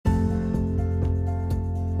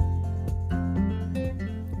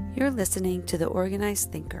You're listening to The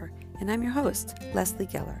Organized Thinker, and I'm your host, Leslie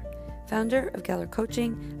Geller, founder of Geller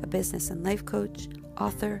Coaching, a business and life coach,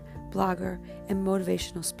 author, blogger, and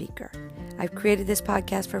motivational speaker. I've created this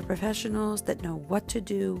podcast for professionals that know what to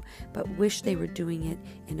do, but wish they were doing it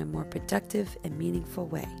in a more productive and meaningful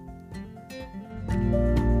way.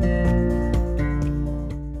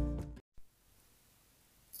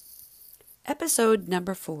 Episode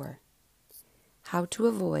number 4. How to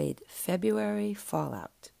avoid February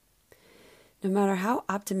fallout. No matter how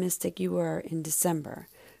optimistic you were in December,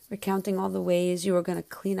 recounting all the ways you were going to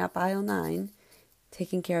clean up aisle 9,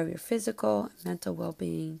 taking care of your physical and mental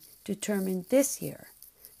well-being, determined this year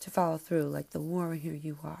to follow through like the warrior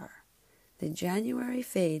you are. The January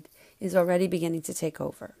fade is already beginning to take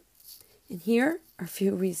over. And here are a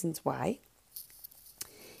few reasons why,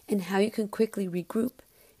 and how you can quickly regroup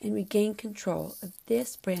and regain control of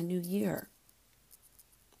this brand new year.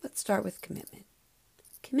 Let's start with commitment.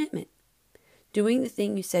 Commitment. Doing the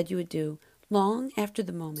thing you said you would do long after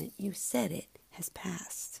the moment you said it has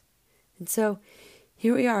passed. And so,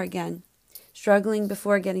 here we are again, struggling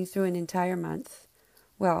before getting through an entire month.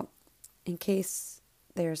 Well, in case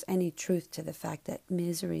there's any truth to the fact that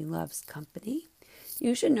misery loves company,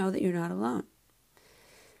 you should know that you're not alone.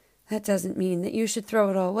 That doesn't mean that you should throw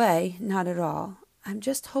it all away, not at all. I'm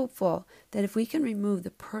just hopeful that if we can remove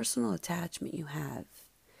the personal attachment you have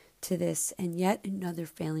to this and yet another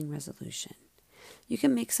failing resolution, you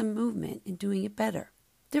can make some movement in doing it better,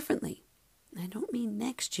 differently. I don't mean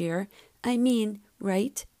next year, I mean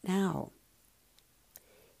right now.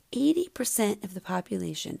 80% of the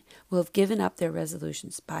population will have given up their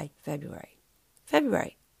resolutions by February.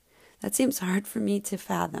 February. That seems hard for me to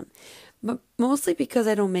fathom, but mostly because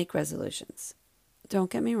I don't make resolutions. Don't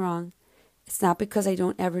get me wrong. It's not because I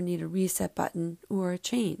don't ever need a reset button or a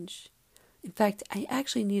change. In fact, I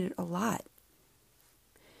actually need it a lot.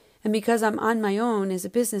 And because I'm on my own as a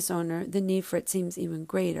business owner, the need for it seems even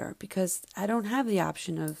greater because I don't have the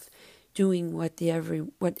option of doing what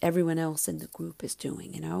everyone else in the group is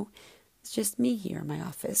doing, It's just me here in my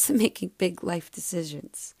office making big life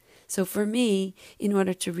decisions. So for me, in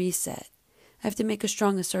order to reset, I have to make a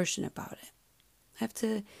strong assertion about it. I have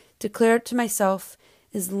to declare it to myself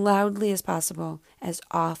as loudly as possible, as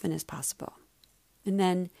often as possible. And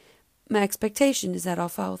then my expectation is that I'll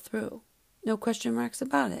follow through. No question marks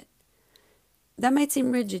about it. That might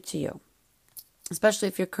seem rigid to you, especially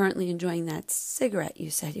if you're currently enjoying that cigarette you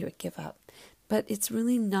said you would give up. But it's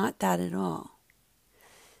really not that at all.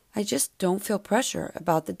 I just don't feel pressure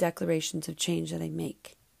about the declarations of change that I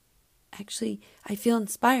make. Actually, I feel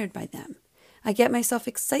inspired by them. I get myself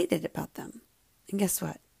excited about them. And guess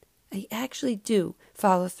what? I actually do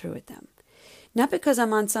follow through with them. Not because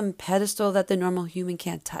I'm on some pedestal that the normal human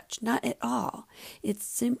can't touch. Not at all. It's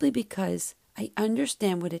simply because I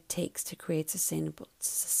understand what it takes to create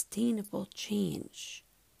sustainable change.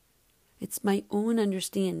 It's my own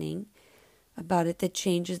understanding about it that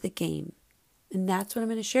changes the game. And that's what I'm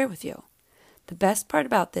going to share with you. The best part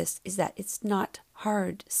about this is that it's not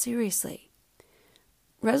hard, seriously.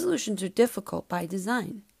 Resolutions are difficult by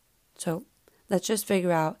design. So let's just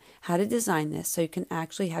figure out how to design this so you can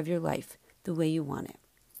actually have your life the way you want it.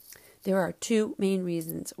 There are 2 main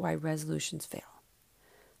reasons why resolutions fail.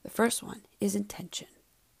 The first one is intention.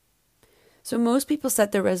 So most people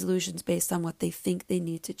set their resolutions based on what they think they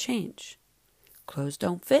need to change. Clothes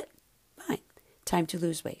don't fit? Fine. Time to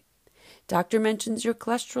lose weight. Doctor mentions your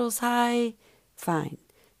cholesterol's high? Fine.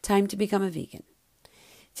 Time to become a vegan.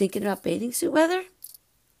 Thinking about bathing suit weather?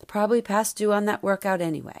 Probably past due on that workout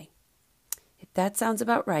anyway. If that sounds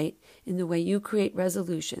about right in the way you create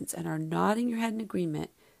resolutions and are nodding your head in agreement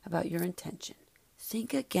about your intention,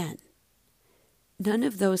 think again. None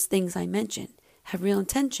of those things I mentioned have real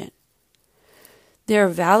intention. There are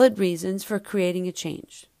valid reasons for creating a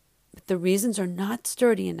change, but the reasons are not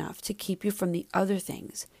sturdy enough to keep you from the other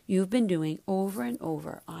things you've been doing over and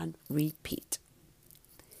over on repeat.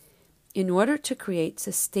 In order to create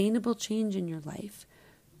sustainable change in your life,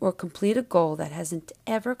 or complete a goal that hasn't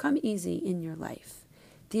ever come easy in your life,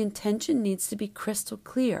 the intention needs to be crystal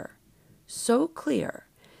clear. So clear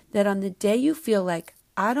that on the day you feel like,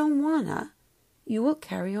 I don't wanna, you will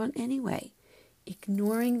carry on anyway,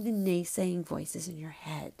 ignoring the naysaying voices in your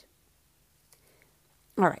head.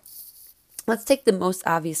 All right, let's take the most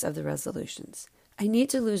obvious of the resolutions. I need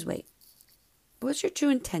to lose weight. What's your true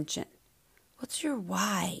intention? What's your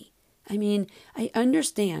why? I mean, I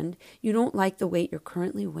understand you don't like the weight you're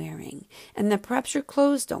currently wearing and that perhaps your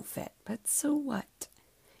clothes don't fit, but so what?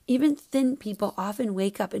 Even thin people often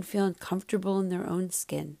wake up and feel uncomfortable in their own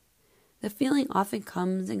skin. The feeling often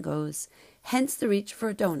comes and goes, hence the reach for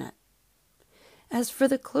a donut. As for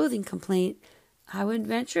the clothing complaint, I would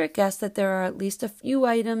venture a guess that there are at least a few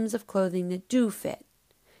items of clothing that do fit,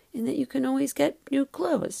 and that you can always get new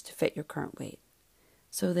clothes to fit your current weight.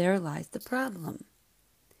 So there lies the problem.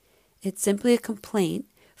 It's simply a complaint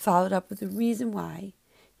followed up with a reason why,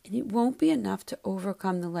 and it won't be enough to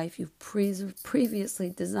overcome the life you've previously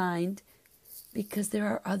designed, because there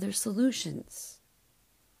are other solutions.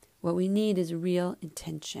 What we need is real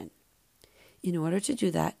intention. In order to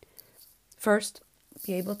do that, first,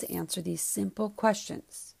 be able to answer these simple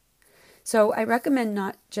questions. So I recommend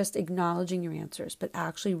not just acknowledging your answers, but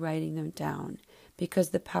actually writing them down, because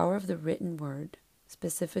the power of the written word,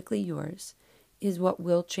 specifically yours, is what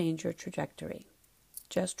will change your trajectory.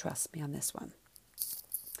 Just trust me on this one.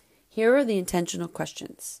 Here are the intentional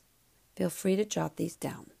questions. Feel free to jot these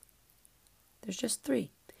down. There's just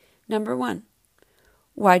 3. Number 1,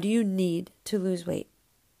 why do you need to lose weight?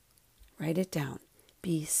 Write it down.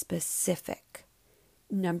 Be specific.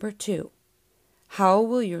 Number 2, how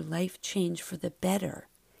will your life change for the better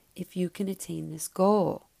if you can attain this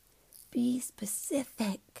goal? Be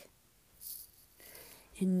specific.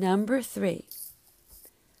 And number 3,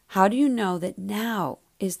 how do you know that now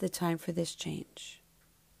is the time for this change?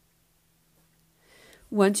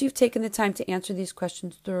 Once you've taken the time to answer these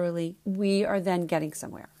questions thoroughly, we are then getting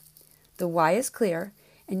somewhere. The why is clear,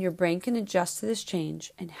 and your brain can adjust to this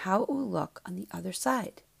change and how it will look on the other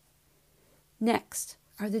side. Next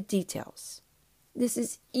are the details. This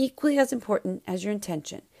is equally as important as your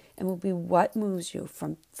intention and will be what moves you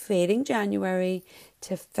from fading January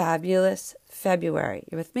to fabulous February.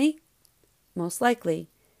 You with me? Most likely,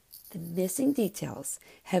 the missing details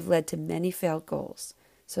have led to many failed goals.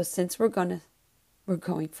 So since we're going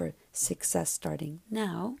for success starting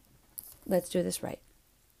now, let's do this right.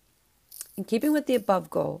 In keeping with the above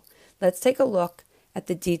goal, let's take a look at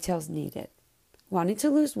the details needed. Wanting to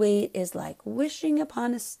lose weight is like wishing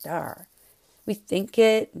upon a star. We think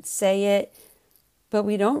it and say it, but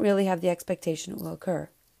we don't really have the expectation it will occur.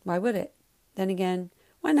 Why would it? Then again,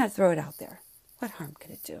 why not throw it out there? What harm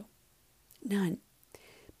could it do? None.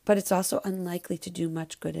 But it's also unlikely to do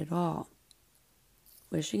much good at all.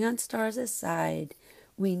 Wishing on stars aside,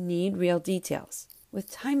 we need real details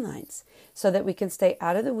with timelines so that we can stay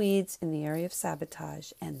out of the weeds in the area of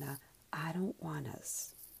sabotage and the I don't want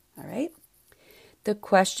us. All right? The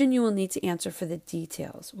question you will need to answer for the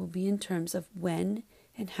details will be in terms of when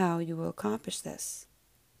and how you will accomplish this.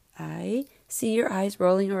 I see your eyes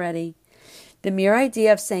rolling already. The mere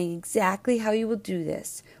idea of saying exactly how you will do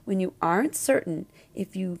this when you aren't certain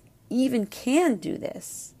if you even can do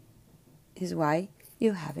this is why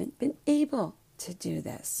you haven't been able to do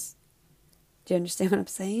this. Do you understand what I'm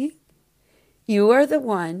saying? You are the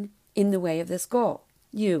one in the way of this goal.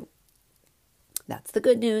 You. That's the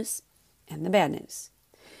good news and the bad news.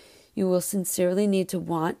 You will sincerely need to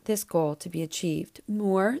want this goal to be achieved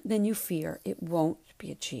more than you fear it won't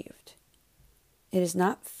be achieved. It is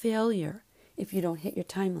not failure if you don't hit your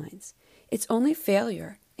timelines. It's only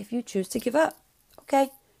failure if you choose to give up. Okay,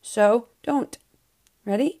 so don't.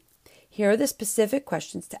 Ready? Here are the specific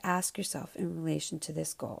questions to ask yourself in relation to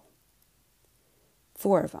this goal.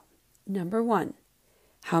 4 of them. Number 1,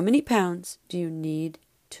 how many pounds do you need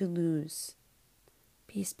to lose?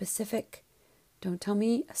 Be specific. Don't tell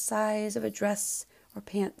me a size of a dress or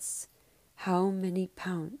pants. How many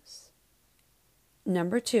pounds?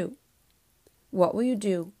 Number 2, what will you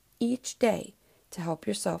do each day to help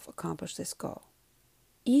yourself accomplish this goal?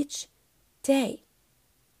 Each day.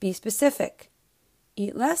 Be specific.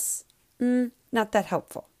 Eat less? Not that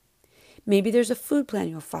helpful. Maybe there's a food plan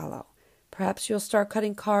you'll follow. Perhaps you'll start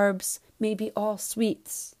cutting carbs, maybe all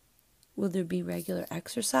sweets. Will there be regular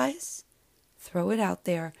exercise? Throw it out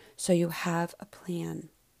there so you have a plan.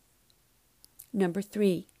 Number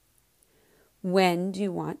 3, when do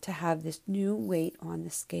you want to have this new weight on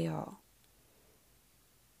the scale?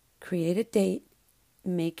 Create a date,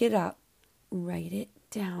 make it up, write it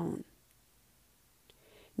down.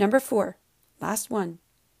 Number 4, last one.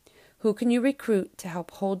 Who can you recruit to help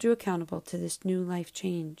hold you accountable to this new life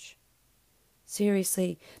change?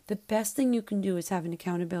 Seriously, the best thing you can do is have an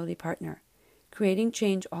accountability partner. Creating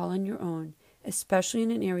change all on your own, especially in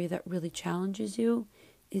an area that really challenges you,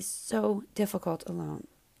 is so difficult alone.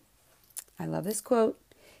 I love this quote.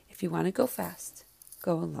 If you want to go fast,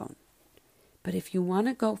 go alone. But if you want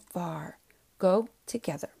to go far, go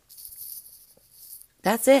together.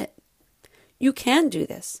 That's it. You can do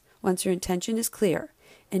this once your intention is clear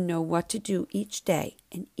and know what to do each day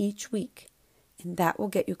and each week, and that will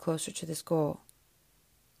get you closer to this goal.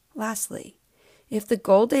 Lastly, if the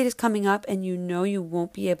goal date is coming up and you know you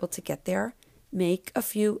won't be able to get there, make a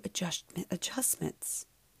few adjustments.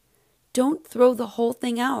 don't throw the whole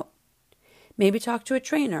thing out. Maybe talk to a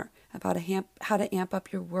trainer about how to amp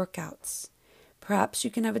up your workouts. Perhaps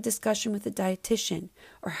you can have a discussion with a dietitian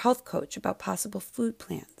or health coach about possible food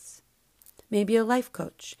plans. Maybe a life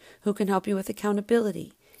coach who can help you with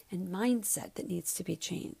accountability and mindset that needs to be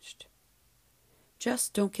changed.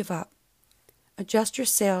 Just don't give up. Adjust your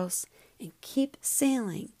sails and keep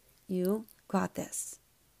sailing. You got this.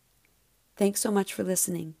 Thanks so much for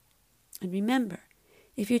listening. And remember,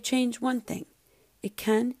 if you change one thing, it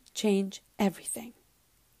can change everything.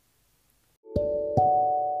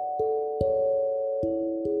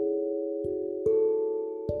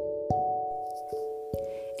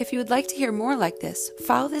 If you would like to hear more like this,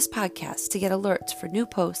 follow this podcast to get alerts for new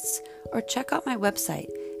posts or check out my website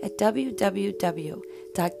at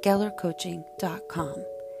www.gellercoaching.com.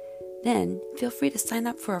 Then feel free to sign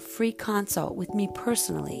up for a free consult with me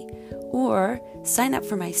personally or sign up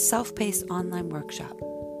for my self-paced online workshop.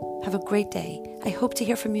 Have a great day. I hope to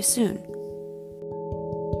hear from you soon.